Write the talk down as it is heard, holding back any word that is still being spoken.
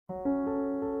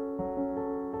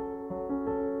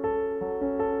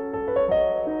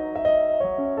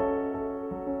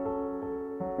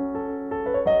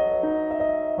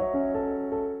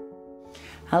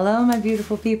Hello, my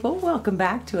beautiful people. Welcome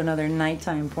back to another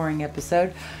nighttime pouring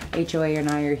episode. HOA and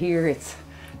I are here. It's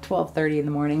 12:30 in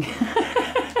the morning.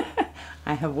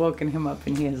 I have woken him up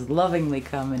and he has lovingly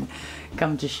come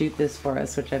to shoot this for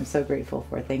us, which I'm so grateful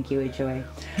for. Thank you, HOA.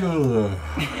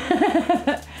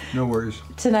 No worries.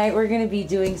 Tonight we're going to be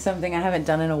doing something I haven't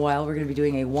done in a while. We're going to be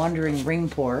doing a wandering ring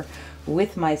pour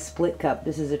with my split cup.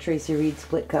 This is a Tracie Reed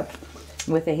split cup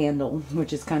with a handle,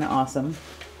 which is kind of awesome.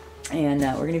 And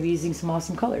we're going to be using some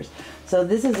awesome colors. So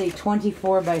this is a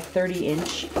 24 by 30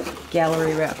 inch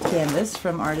gallery wrap canvas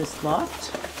from Artist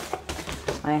Loft.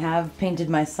 I have painted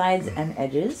my sides and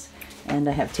edges, and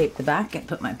I have taped the back and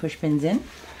put my push pins in.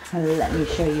 Let me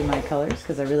show you my colors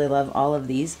because I really love all of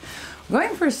these. I'm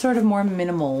going for a sort of more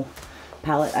minimal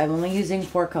palette. I'm only using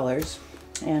 4 colors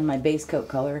and my base coat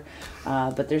color,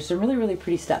 but there's some really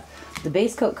pretty stuff. The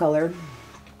base coat color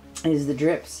is the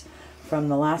drips from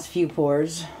the last few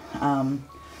pours.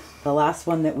 The last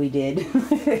one that we did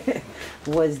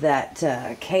was that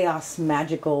Chaos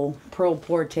Magical Pearl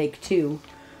Pour Take 2,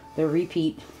 the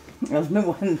repeat of the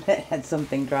one that had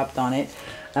something dropped on it.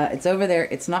 It's over there.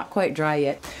 It's not quite dry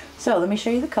yet. So let me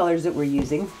show you the colors that we're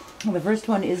using. The first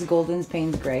one is Golden's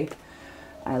Paynes Grey.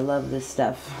 I love this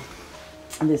stuff.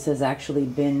 This has actually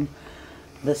been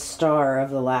the star of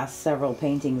the last several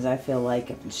paintings, I feel like.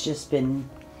 It's just been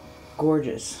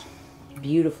gorgeous.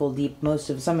 Beautiful, deep.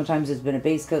 Sometimes it's been a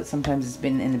base coat, sometimes it's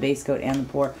been in the base coat and the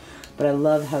pour, but I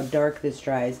love how dark this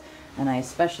dries, and I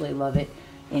especially love it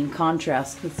in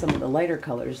contrast with some of the lighter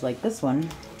colors like this one.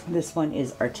 This one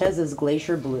is Arteza's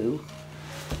Glacier Blue,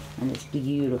 and it's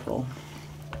beautiful.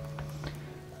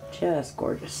 Just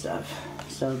gorgeous stuff.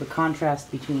 So the contrast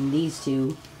between these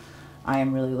two, I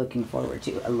am really looking forward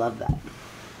to. I love that.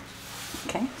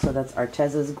 Okay, so that's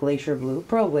Arteza's Glacier Blue,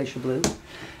 Pearl Glacier Blue.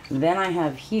 Then I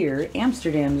have here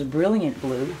Amsterdam's Brilliant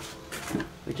Blue,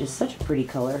 which is such a pretty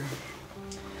color.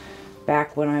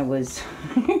 Back when I was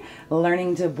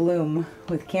learning to bloom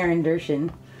with Karen Dershin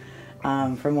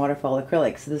from Waterfall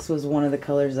Acrylics, this was one of the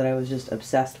colors that I was just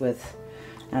obsessed with,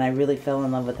 and I really fell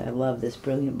in love with it. I love this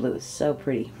Brilliant Blue. It's so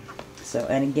pretty. So,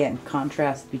 and again,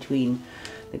 contrast between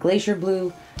the Glacier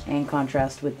Blue and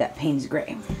contrast with that Paynes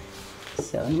Grey.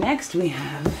 So next we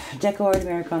have Deco Art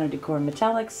Americana Decor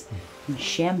Metallics and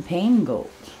Champagne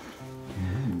Gold.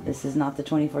 This is not the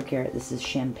 24 karat, this is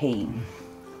Champagne,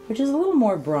 which is a little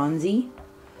more bronzy,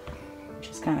 which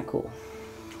is kind of cool.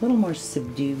 A little more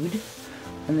subdued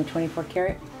than the 24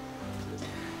 karat.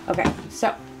 Okay,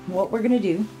 so what we're going to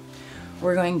do,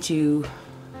 we're going to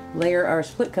layer our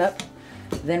split cup,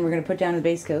 then we're going to put down the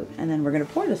base coat, and then we're going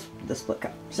to pour the split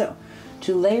cup. So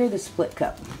to layer the split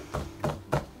cup,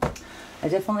 I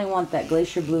definitely want that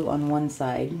Glacier Blue on one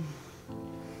side.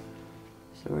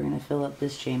 So we're going to fill up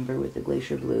this chamber with the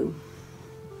Glacier Blue.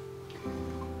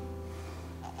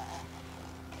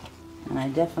 And I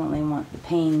definitely want the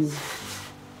Paynes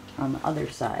on the other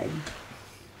side.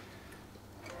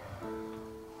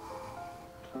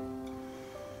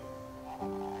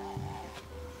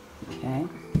 Okay.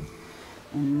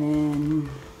 And then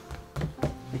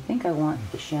I think I want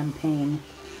the Champagne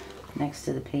next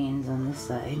to the Paynes on this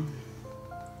side.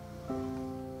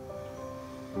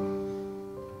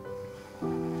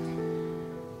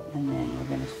 And then we're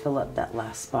going to fill up that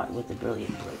last spot with the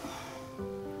Brilliant Blue.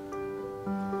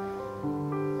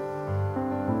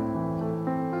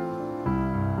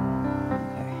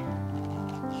 Okay.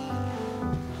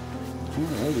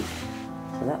 Alrighty.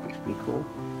 So that looks pretty cool.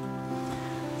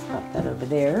 Let's pop that over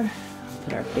there.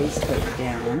 Put our base coat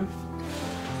down.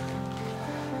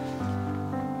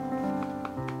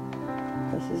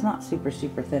 This is not super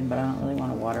thin, but I don't really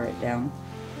want to water it down.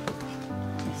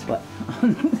 Guess what?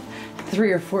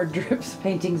 3 or 4 drips,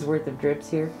 painting's worth of drips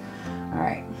here.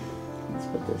 Alright, let's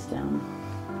put this down.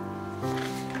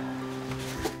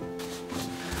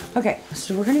 Okay,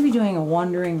 so we're going to be doing a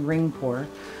wandering ring pour.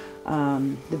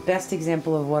 The best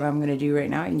example of what I'm going to do right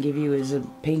now I can give you is a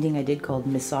painting I did called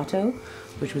Misato,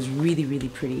 which was really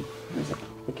pretty. It was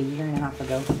like a year and a half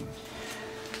ago.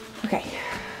 Okay,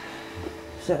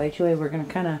 so HOA, we're going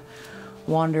to kind of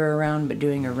wander around but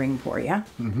doing a ring pour, yeah?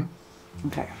 Mm-hmm.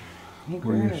 Okay. I think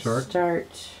we're going to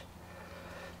start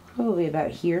probably about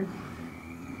here.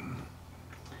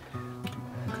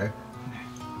 Okay.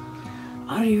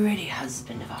 Are you ready,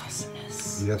 husband of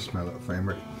awesomeness? Yes, my little flame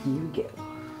ready. Here we go.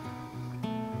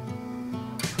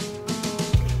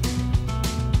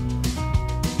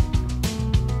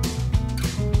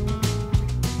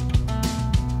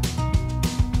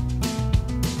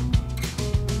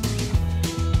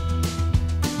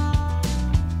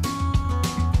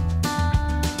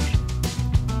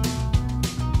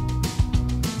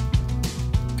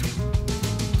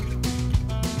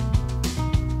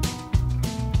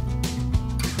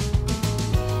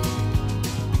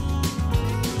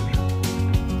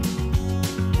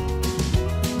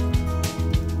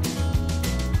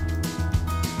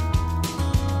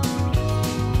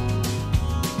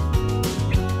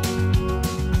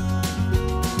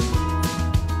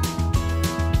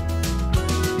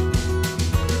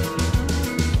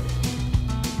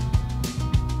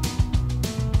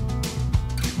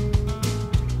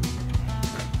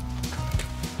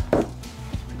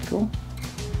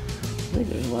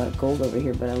 there's a lot of gold over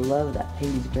here, but I love that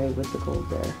Paynes Grey with the gold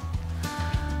there.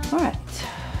 All right.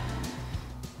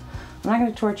 I'm not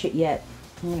going to torch it yet.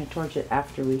 I'm going to torch it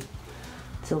after we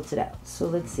tilt it out. So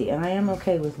let's see. And I am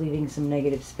okay with leaving some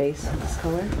negative space in this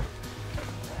color.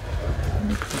 I'm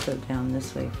going to go down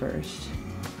this way first.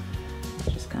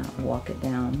 Just kind of walk it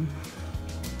down.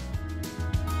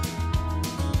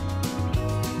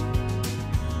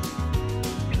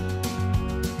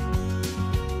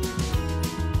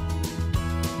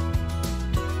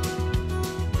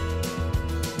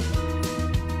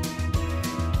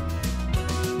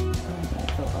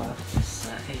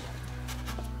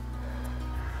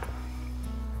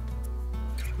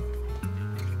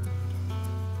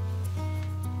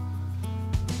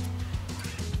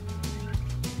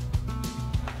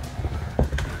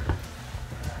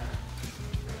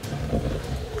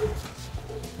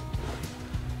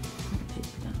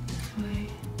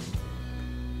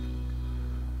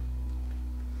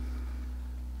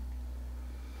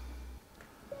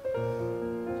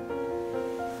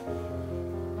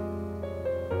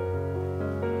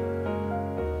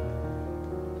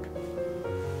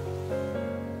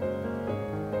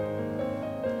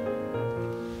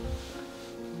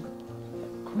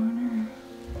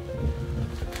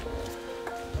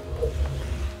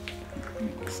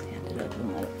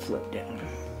 Flip down.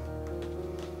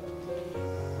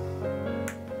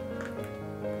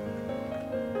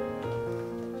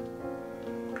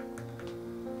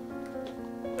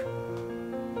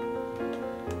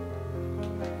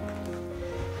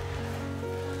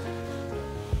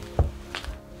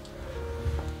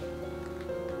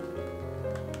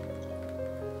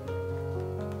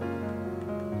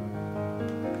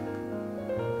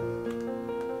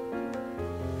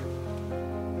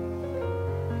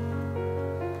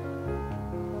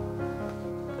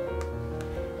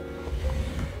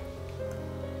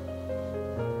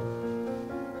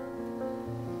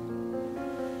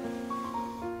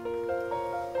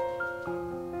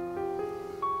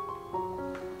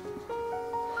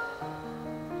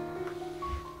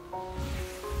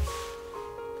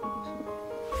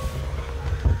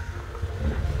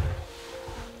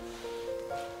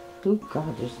 Oh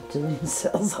God, there's a zillion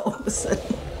cells all of a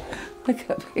sudden. Look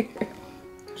up here.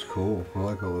 It's cool. I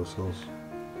like all those cells.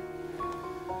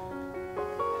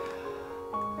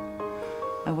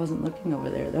 I wasn't looking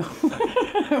over there though.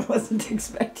 I wasn't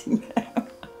expecting that.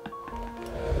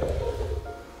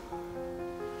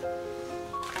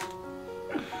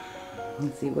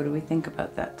 Let's see, what do we think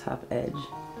about that top edge?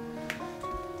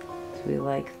 Do we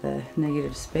like the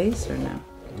negative space or no?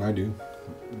 I do.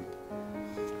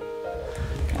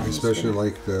 I especially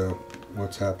like the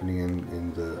what's happening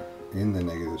in the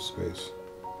negative space.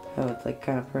 Oh, it's like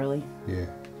kind of pearly? Yeah.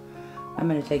 I'm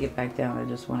going to take it back down. I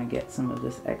just want to get some of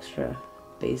this extra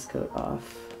base coat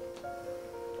off.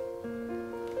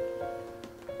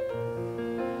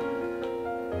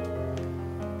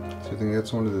 So I think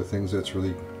that's one of the things that's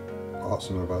really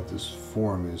awesome about this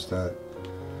form is that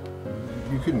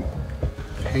you can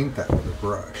paint that with a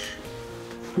brush.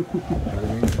 You know what I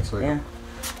mean? It's like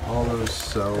all those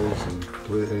cells and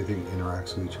the way anything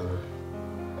interacts with each other.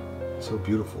 It's so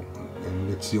beautiful.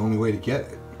 And it's the only way to get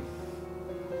it.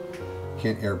 You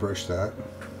can't airbrush that.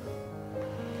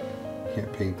 You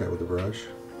can't paint that with a brush.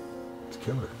 It's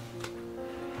killer.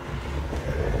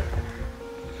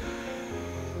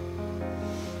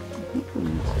 I think we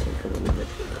need to take a little bit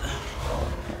of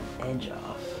the edge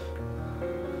off.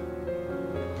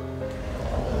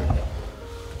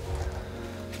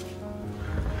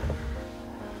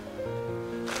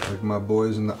 Like my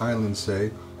boys in the islands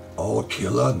say, all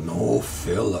killer, no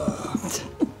filler.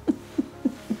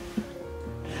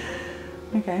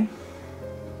 Okay.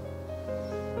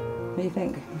 What do you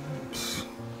think?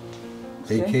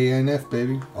 AKNF,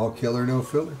 baby. All killer, no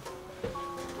filler.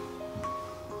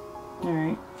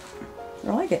 Alright. I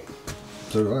like it.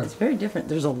 So do I. It's very different.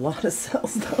 There's a lot of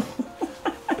cells though.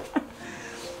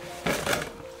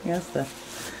 Yes, the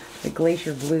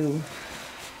Glacier blue.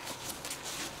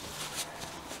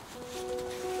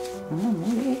 Oh,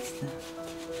 maybe it's the...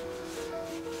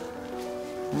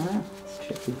 Ah, it's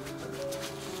tricky.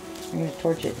 I'm going to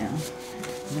torch it now.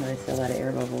 I know I see a lot of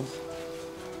air bubbles.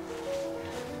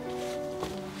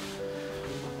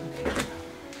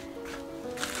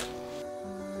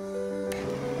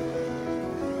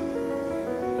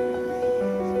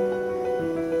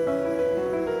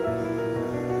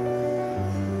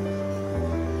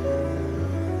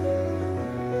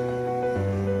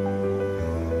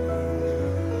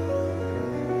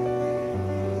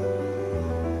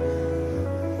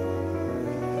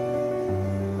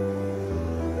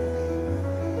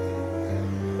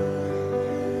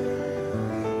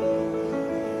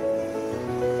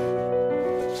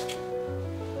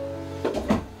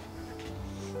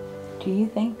 Do you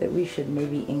think that we should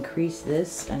maybe increase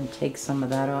this and take some of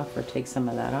that off, or take some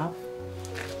of that off?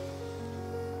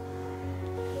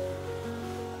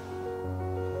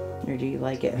 Or do you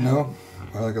like it? No,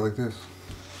 I like it like this.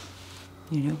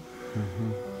 You know?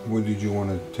 Mm-hmm. What, did you want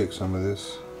to take some of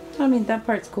this? I mean, that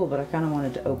part's cool, but I kind of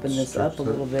wanted to open this up a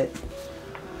little bit.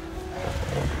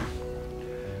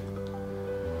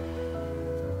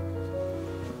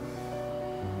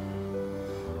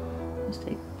 Just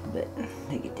take a bit,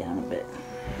 take it down a bit.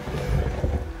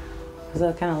 Because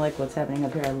I kind of like what's happening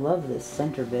up here. I love this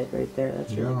center bit right there.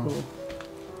 That's really cool.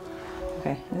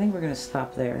 Okay, I think we're going to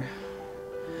stop there.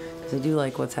 Because I do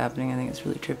like what's happening. I think it's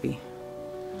really trippy.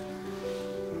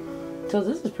 So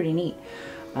this is pretty neat.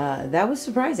 That was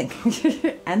surprising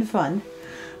and fun.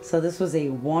 So this was a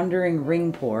wandering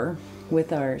ring pour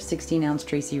with our 16-ounce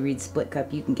Tracie Reed split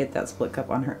cup. You can get that split cup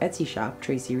on her Etsy shop,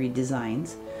 Tracie Reed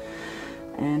Designs.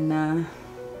 And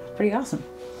pretty awesome.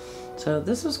 So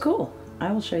this was cool.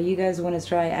 I will show you guys when it's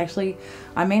dry. Actually,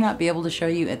 I may not be able to show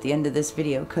you at the end of this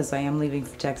video because I am leaving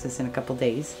for Texas in a couple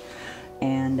days.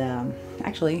 And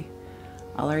actually,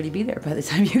 I'll already be there by the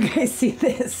time you guys see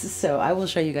this. So I will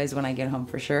show you guys when I get home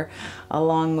for sure,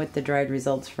 along with the dried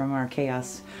results from our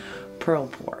Chaos Pearl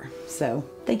Pour. So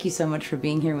thank you so much for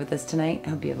being here with us tonight.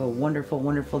 I hope you have a wonderful,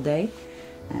 wonderful day,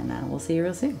 and we'll see you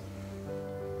real soon.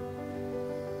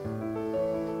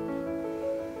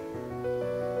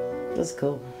 That's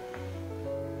cool.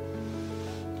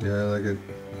 Yeah, I like it.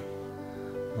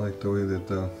 I like the way that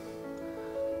the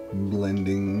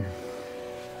blending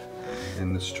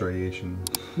and the striations.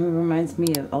 It reminds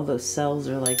me of all those cells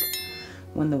are like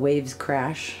when the waves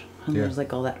crash and there's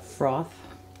like all that froth.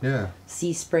 Yeah.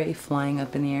 Sea spray flying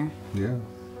up in the air. Yeah.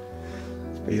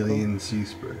 Alien sea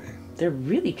spray. They're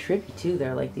really trippy too.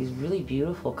 They're like these really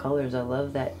beautiful colors. I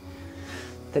love that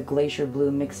the Glacier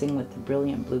blue mixing with the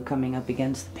brilliant blue coming up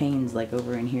against the Paynes like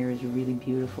over in here is really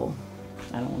beautiful.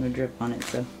 I don't want to drip on it,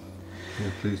 so. Yeah,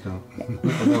 please don't.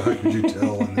 Although how could you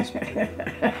tell on this picture?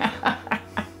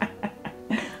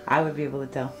 I would be able to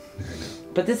tell. Yeah, I know.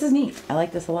 But this is neat. I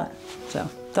like this a lot. So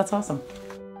that's awesome.